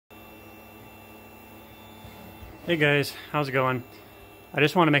Hey guys, how's it going? I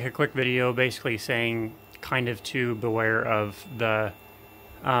just want to make a quick video basically saying kind of to beware of the,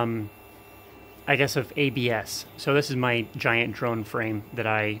 I guess of ABS. So this is my giant drone frame that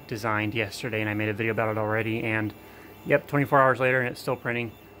I designed yesterday and I made a video about it already, and yep, 24 hours later and it's still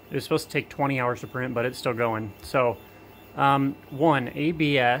printing. It was supposed to take 20 hours to print, but it's still going. So, one,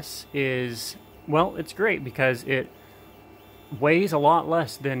 ABS is, well, it's great because it weighs a lot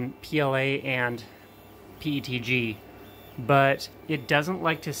less than PLA and PETG, but it doesn't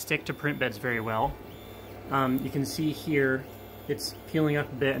like to stick to print beds very well. You can see here it's peeling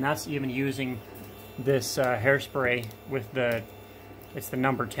up a bit, and that's even using this hairspray with it's the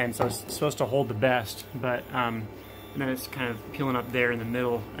number 10, so it's supposed to hold the best, but and then it's kind of peeling up there in the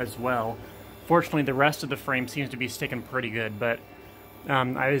middle as well. Fortunately, the rest of the frame seems to be sticking pretty good, but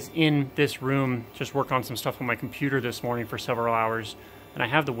I was in this room just working on some stuff on my computer this morning for several hours, and I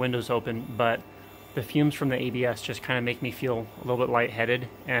have the windows open, but the fumes from the ABS just kind of make me feel a little bit lightheaded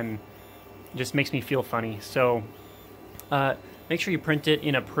and just makes me feel funny. So make sure you print it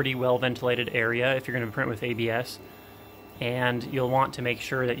in a pretty well ventilated area if you're going to print with ABS, and you'll want to make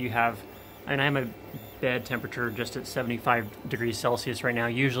sure that you have, and I'm a bed temperature just at 75 degrees Celsius right now.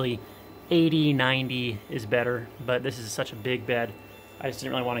 Usually 80, 90 is better, but this is such a big bed. I just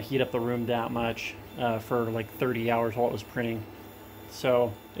didn't really want to heat up the room that much for like 30 hours while it was printing.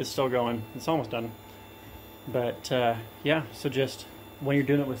 So it's still going. It's almost done. But yeah, so just when you're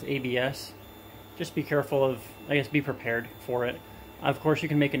doing it with ABS, just be careful of, I guess, be prepared for it. Of course, you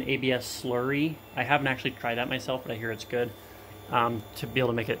can make an ABS slurry. I haven't actually tried that myself, but I hear it's good to be able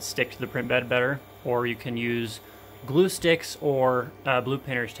to make it stick to the print bed better. Or you can use glue sticks or blue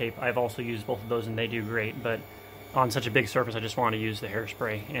painter's tape. I've also used both of those and they do great, but on such a big surface, I just wanted to use the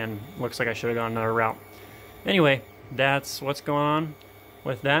hairspray, and looks like I should have gone another route. Anyway, that's what's going on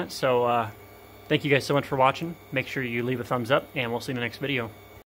with that. So thank you guys so much for watching. Make sure you leave a thumbs up, and we'll see you in the next video.